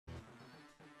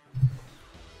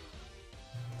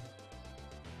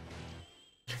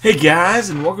Hey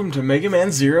guys, and welcome to Mega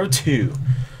Man Zero 2.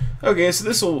 Okay,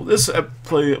 so this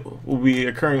play will be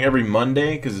occurring every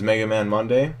Monday because it's Mega Man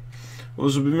Monday.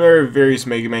 Those will be various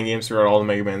Mega Man games throughout all the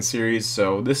Mega Man series.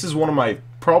 So this is one of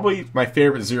probably my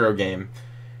favorite Zero game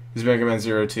is Mega Man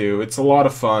Zero 2. It's a lot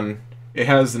of fun. It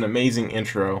has an amazing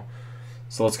intro.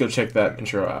 So let's go check that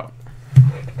intro out.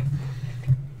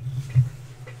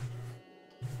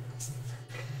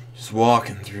 Just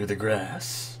walking through the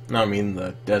grass. No, I mean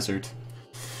the desert.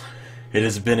 It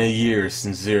has been a year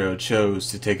since Zero chose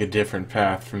to take a different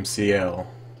path from CL.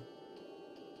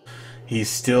 He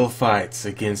still fights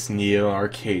against Neo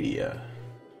Arcadia.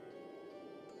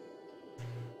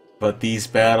 But these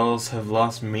battles have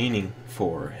lost meaning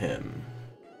for him.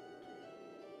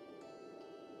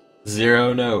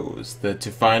 Zero knows that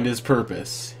to find his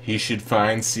purpose, he should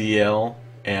find CL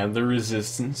and the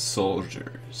Resistance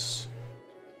soldiers.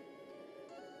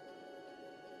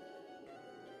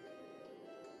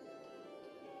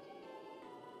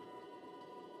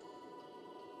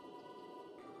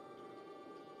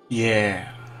 Yeah.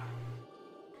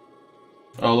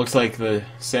 Oh, looks like the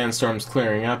sandstorm's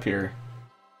clearing up here.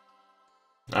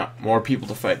 Ah, more people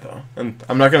to fight though. And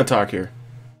I'm not gonna talk here.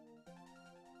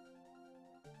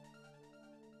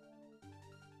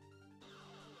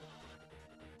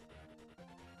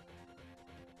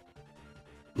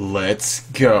 Let's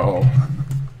go.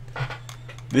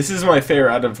 This is my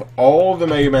favorite out of all the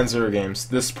Mega Man Zero games.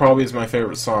 This probably is my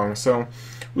favorite song. So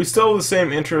we still have the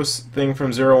same intro thing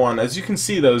from Zero 1. As you can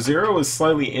see though, Zero is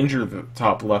slightly injured at the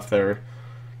top left there.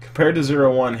 Compared to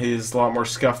Zero 1, he has a lot more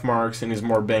scuff marks and he's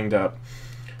more banged up.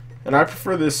 And I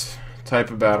prefer this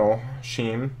type of battle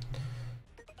scheme.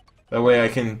 That way I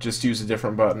can just use a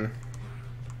different button.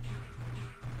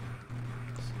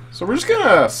 So we're just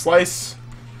gonna slice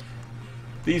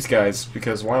these guys,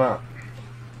 because why not?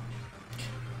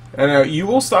 And you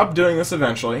will stop doing this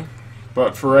eventually,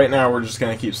 but for right now we're just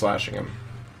gonna keep slashing them.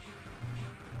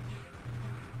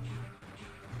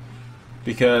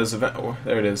 Because oh,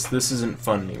 there it is. This isn't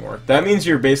fun anymore. That means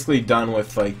you're basically done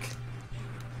with like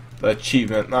the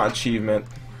achievement, not achievement.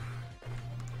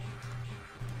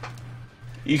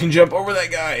 You can jump over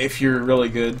that guy if you're really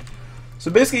good.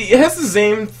 So basically, it has the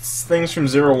same things from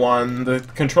Zero 1. The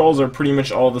controls are pretty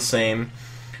much all the same.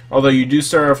 Although you do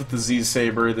start off with the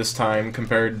Z-Saber this time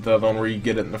compared to the other one where you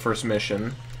get it in the first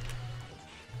mission.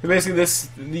 But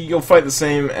basically, you'll fight the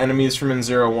same enemies from in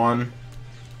Zero 1.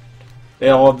 They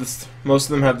all have this, most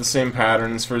of them have the same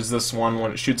patterns. For this one,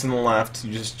 when it shoots on the left,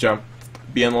 you just jump,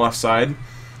 be on the left side.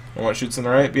 And when it shoots on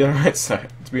the right, be on the right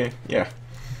side. Yeah.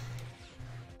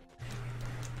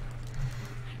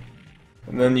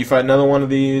 And then you fight another one of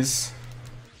these.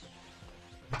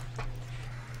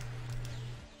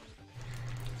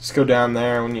 Just go down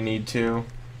there when you need to.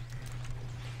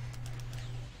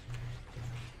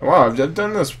 Wow, I've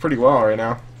done this pretty well right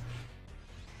now.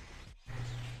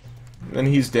 Then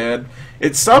he's dead.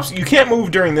 It stops. You can't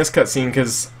move during this cutscene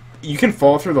because you can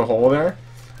fall through the hole there,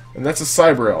 and that's a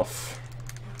cyber elf.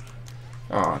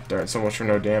 Oh darn! So much for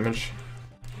no damage.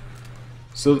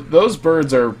 So those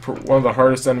birds are one of the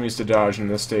hardest enemies to dodge in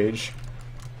this stage.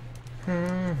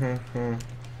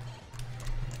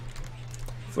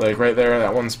 Like right there,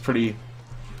 that one's pretty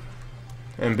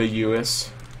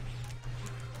ambiguous.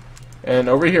 And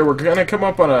over here, we're gonna come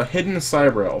up on a hidden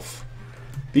cyber elf.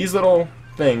 These little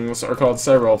things are called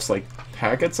cyber elves, like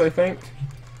packets, I think.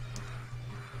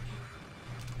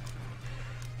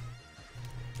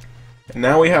 And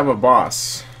now we have a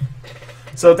boss.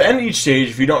 So at the end of each stage,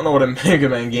 if you don't know what a Mega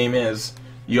Man game is,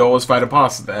 you always fight a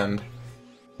boss at the end.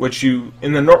 Which you,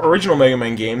 in the original Mega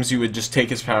Man games, you would just take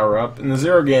his power up. In the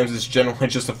Zero games, it's generally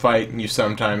just a fight, and you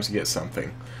sometimes get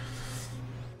something.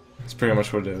 That's pretty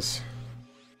much what it is.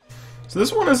 So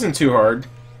this one isn't too hard.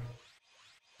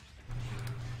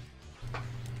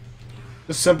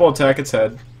 Just simple attack its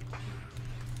head.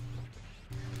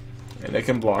 And it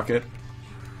can block it.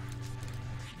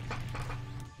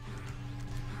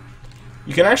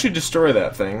 You can actually destroy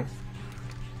that thing.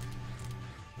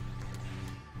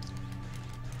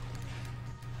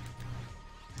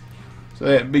 So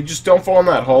yeah, but just don't fall in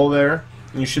that hole there,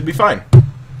 and you should be fine.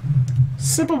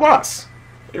 Simple boss.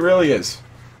 It really is.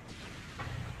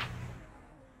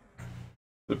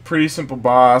 A pretty simple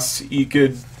boss. You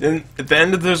could, and at the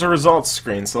end there's a results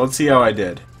screen, so let's see how I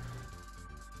did.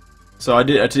 So I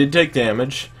did take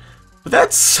damage, but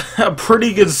that's a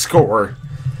pretty good score.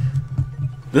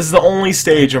 This is the only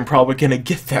stage I'm probably gonna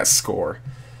get that score.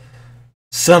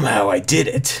 Somehow I did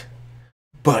it,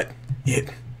 but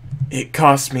it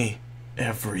cost me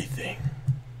everything.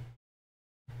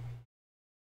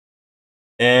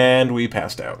 And we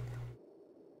passed out.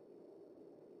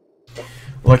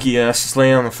 Lucky us just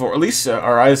laying on the floor. At least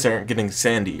our eyes aren't getting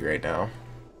sandy right now.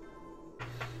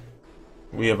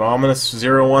 We have ominous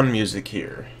 01 music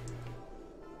here.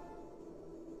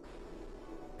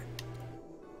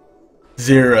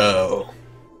 0.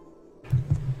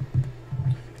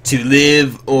 To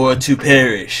live or to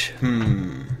perish.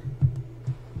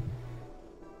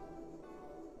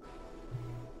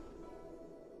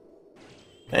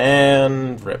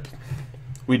 And rip.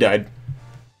 We died.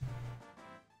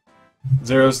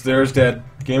 Zero's dead.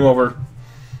 Game over.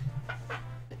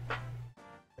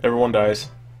 Everyone dies.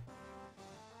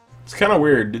 It's kind of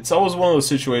weird. It's always one of those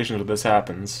situations where this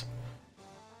happens.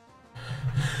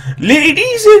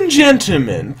 Ladies and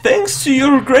gentlemen, thanks to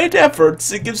your great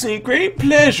efforts, it gives me great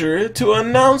pleasure to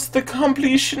announce the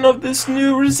completion of this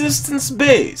new resistance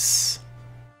base.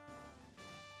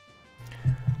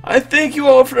 I thank you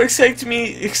all for accepting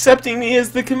me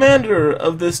as the commander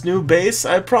of this new base.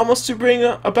 I promise to bring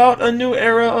about a new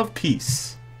era of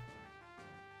peace.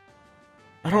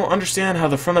 I don't understand how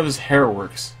the front of his hair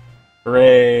works.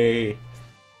 Hooray!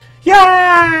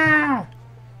 Yeah!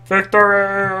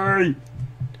 Victory!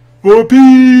 For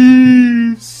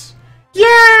peace!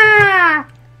 Yeah!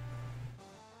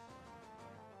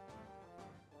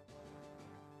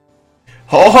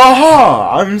 Ha ha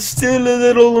ha! I'm still a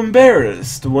little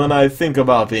embarrassed when I think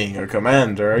about being a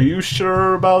commander. Are you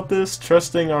sure about this,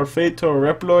 trusting our fate to a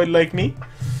Reploid like me?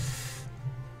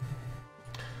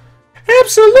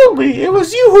 Absolutely! It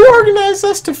was you who organized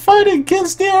us to fight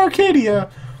against the Arcadia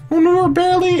when we were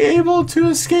barely able to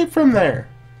escape from there.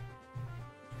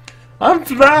 I'm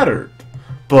flattered,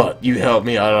 but you helped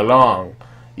me all along.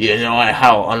 You know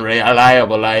how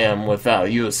unreliable I am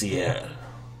without you, Ciel.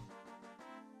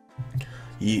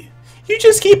 You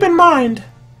just keep in mind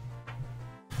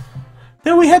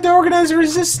that we had to organize a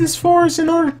resistance force in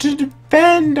order to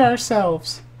defend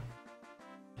ourselves.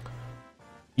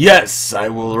 Yes, I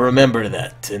will remember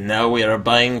that, and now we are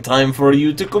buying time for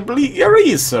you to complete your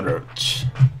research.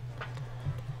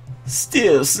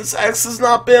 Still, since X has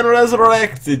not been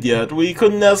resurrected yet, we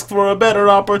couldn't ask for a better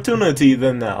opportunity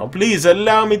than now. Please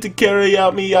allow me to carry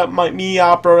out me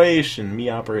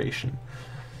operation.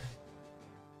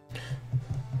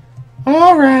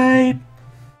 Alright.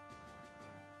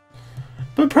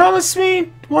 But promise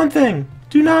me one thing.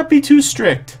 Do not be too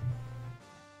strict.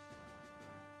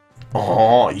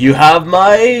 Oh, you have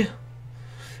my...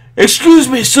 Excuse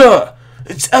me, sir.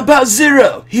 It's about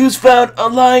Zero. He was found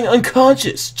lying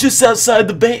unconscious just outside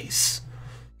the base.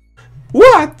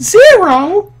 What?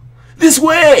 Zero? This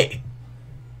way!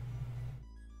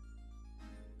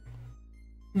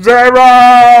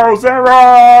 Zero!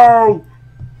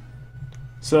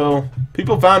 So,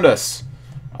 people found us.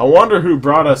 I wonder who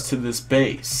brought us to this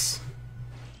base.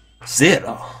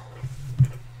 Zero.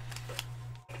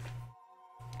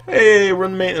 Hey, we're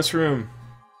in the maintenance room.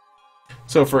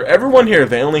 So for everyone here,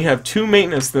 they only have 2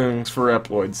 maintenance things for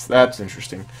Reploids. That's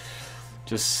interesting.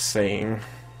 Just saying.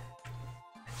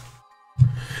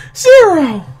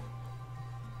 Zero!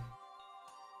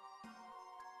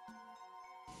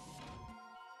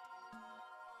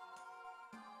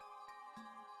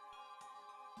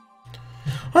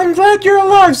 I'm glad you're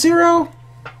alive, Zero!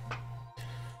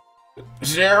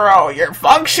 Zero, you're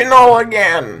functional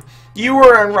again! You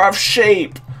were in rough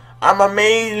shape. I'm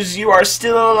amazed you are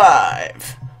still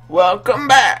alive. Welcome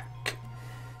back.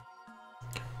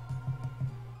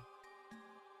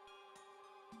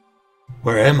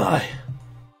 Where am I?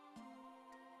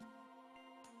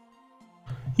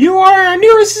 You are a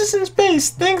new resistance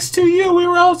base. Thanks to you, we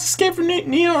were able to escape from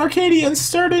Neo Arcadia and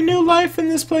start a new life in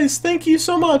this place. Thank you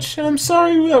so much. I'm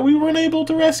sorry that we weren't able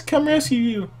to come rescue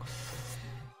you.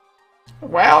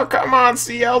 Well, come on,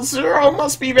 CL. Zero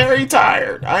must be very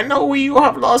tired. I know you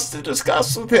have lots to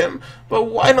discuss with him, but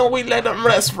why don't we let him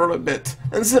rest for a bit?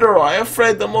 And Zero, I am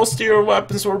afraid that most of your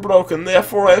weapons were broken,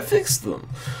 therefore I fixed them.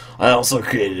 I also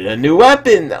created a new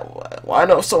weapon. Why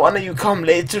don't you come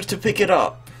later to pick it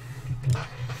up?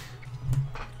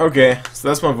 Okay, so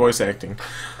that's my voice acting.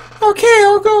 Okay,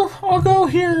 I'll go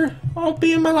here. I'll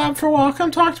be in my lab for a while.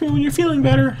 Come talk to me when you're feeling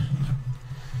better.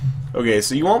 Okay,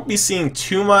 so you won't be seeing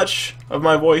too much of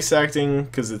my voice acting,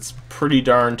 because it's pretty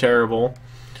darn terrible.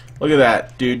 Look at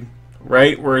that, dude.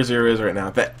 Right where Zero is right now.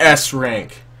 The S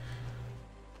rank.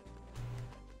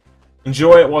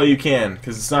 Enjoy it while you can,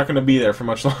 because it's not going to be there for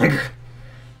much longer.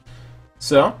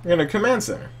 So, we're going to Command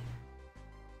Center.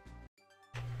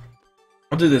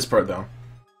 I'll do this part, though.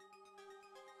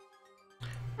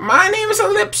 My name is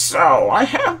Ellipso. I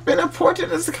have been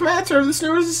appointed as the commander of this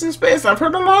new resistance base. I've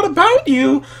heard a lot about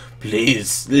you.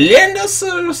 Please, lend us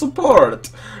your support.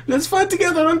 Let's fight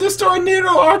together and destroy Neo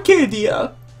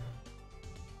Arcadia.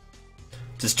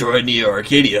 Destroy Neo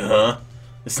Arcadia, huh?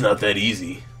 It's not that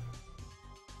easy.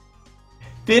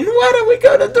 Then what are we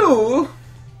gonna do?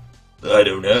 I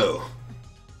don't know.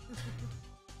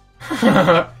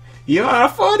 You are a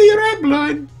 40 red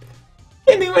blood.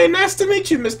 Anyway, nice to meet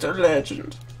you, Mr.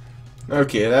 Legend.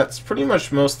 Okay, that's pretty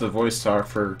much most of the voice talk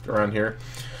for around here.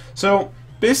 So,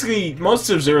 basically, most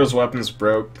of Zero's weapons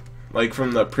broke, like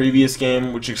from the previous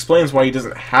game, which explains why he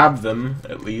doesn't have them,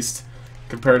 at least,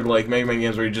 compared to like Mega Man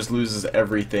games where he just loses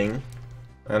everything.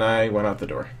 And I went out the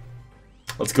door.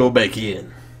 Let's go back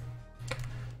in.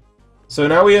 So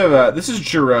now we have, this is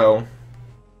Jiro.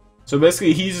 So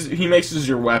basically, he makes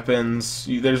your weapons.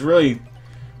 There's really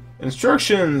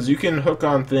instructions. You can hook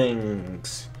on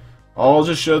things. I'll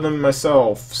just show them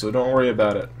myself, so don't worry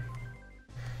about it.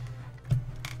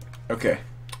 Okay,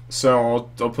 so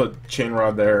I'll put chain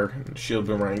rod there. Shield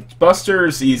boomerang.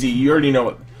 Buster's easy. You already know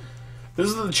what this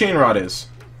is. The chain rod is.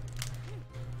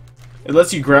 It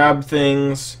lets you grab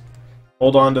things,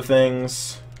 hold on to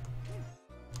things.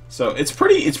 So it's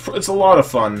pretty. It's a lot of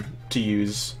fun to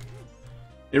use.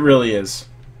 It really is.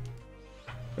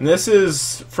 And this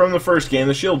is from the first game,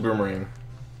 the shield boomerang,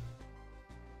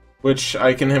 which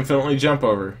I can infinitely jump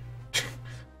over.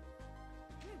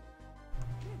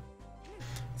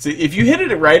 See, if you hit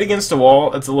it right against a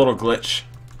wall, it's a little glitch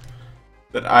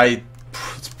that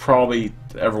it's probably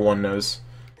everyone knows.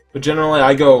 But generally,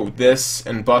 I go this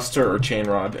and Buster or Chain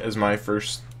Rod as my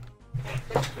first.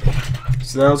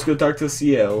 So now let's go talk to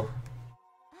CL.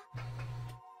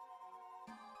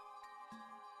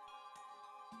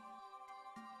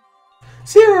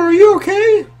 Zero, are you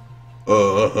okay?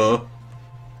 Uh-huh.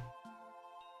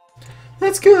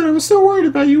 That's good. I was so worried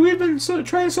about you. We've been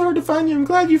trying so hard to find you. I'm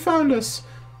glad you found us.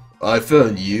 I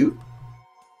found you?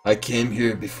 I came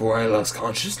here before I lost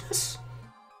consciousness?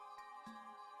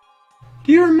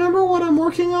 Do you remember what I'm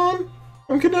working on?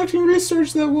 I'm conducting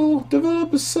research that will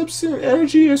develop a substance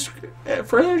energy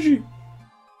for energy.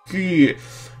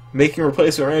 Making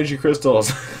replacement energy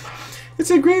crystals.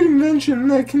 It's a great invention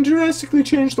that can drastically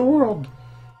change the world.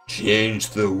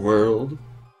 Change the world?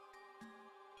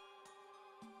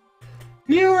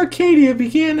 Neo Arcadia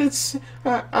began its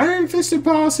iron-fisted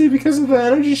policy because of the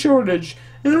energy shortage.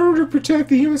 In order to protect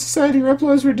the human society,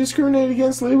 Reploids were discriminated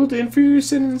against, labeled inferior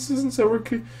citizens that were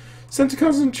sent to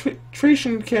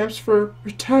concentration camps for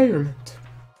retirement.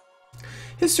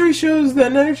 History shows that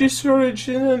an energy shortage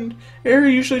in an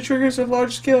area usually triggers a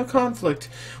large-scale conflict.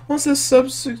 Once this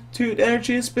substitute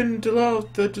energy has been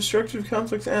developed, the destructive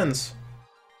conflict ends.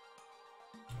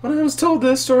 When I was told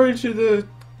this story to the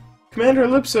Commander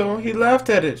Ellipso, he laughed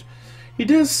at it. He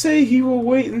does say he will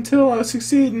wait until I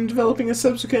succeed in developing a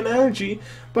subsequent energy,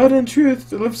 but in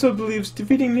truth, Ellipso believes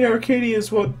defeating Neo Arcadia is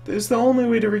the only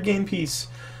way to regain peace.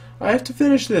 I have to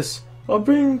finish this. I'll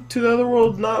bring to the other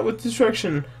world not with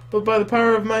destruction, but by the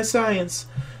power of my science.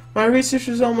 My research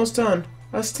is almost done.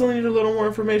 I still need a little more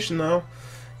information, though.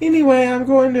 Anyway, I'm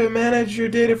going to manage your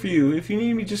data for you. If you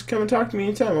need me, just come and talk to me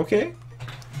anytime, okay?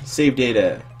 Save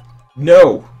data.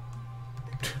 No!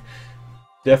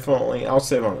 Definitely, I'll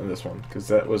save on this one, because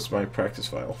that was my practice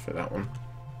file for that one.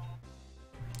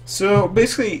 So,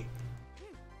 basically,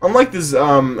 unlike these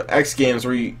X games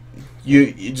where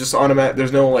you just automatic,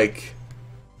 there's no, like,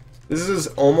 this is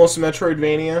almost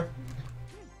Metroidvania.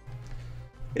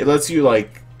 It lets you,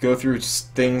 like, go through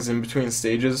things in between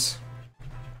stages.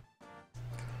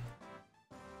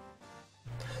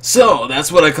 So,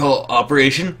 that's what I call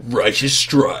Operation Righteous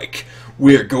Strike.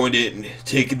 We are going to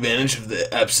take advantage of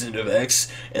the absence of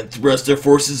X and thrust our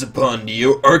forces upon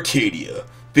Neo Arcadia.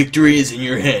 Victory is in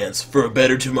your hands for a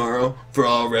better tomorrow for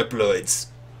all Reploids.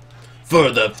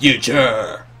 For the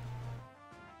future!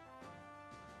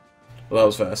 Well, that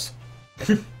was fast.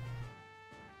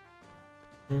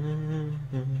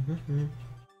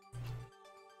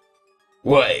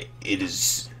 Why, it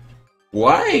is...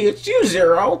 Why, it's you,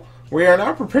 Zero! We are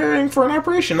now preparing for an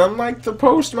operation. Unlike the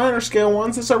post-minor scale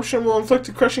ones, this operation will inflict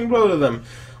a crushing blow to them.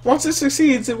 Once it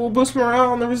succeeds, it will boost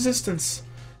morale and the resistance.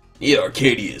 Neo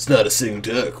Arcadia is not a sitting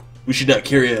duck. We should not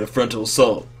carry out a frontal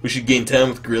assault. We should gain time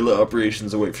with guerrilla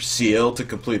operations and wait for CL to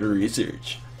complete her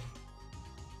research.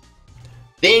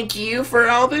 Thank you for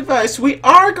all the advice. We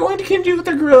are going to continue with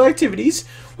our guerrilla activities.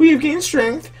 We have gained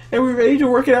strength, and we're ready to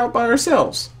work it out by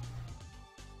ourselves.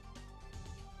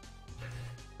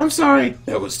 I'm sorry.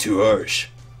 That was too harsh.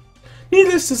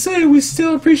 Needless to say, we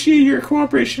still appreciate your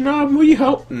cooperation. Will you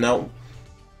help? No.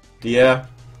 Yeah.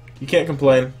 You can't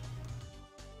complain.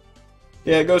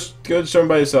 Yeah, go storm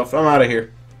by yourself. I'm out of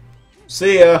here.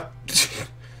 See ya.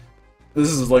 This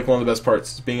is like one of the best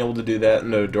parts, is being able to do that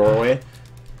in a doorway.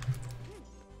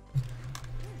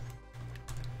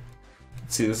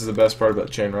 See, this is the best part about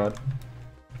chain rod.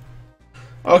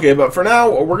 Okay, but for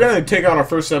now, we're gonna take on our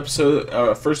first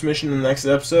mission in the next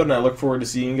episode, and I look forward to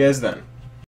seeing you guys then.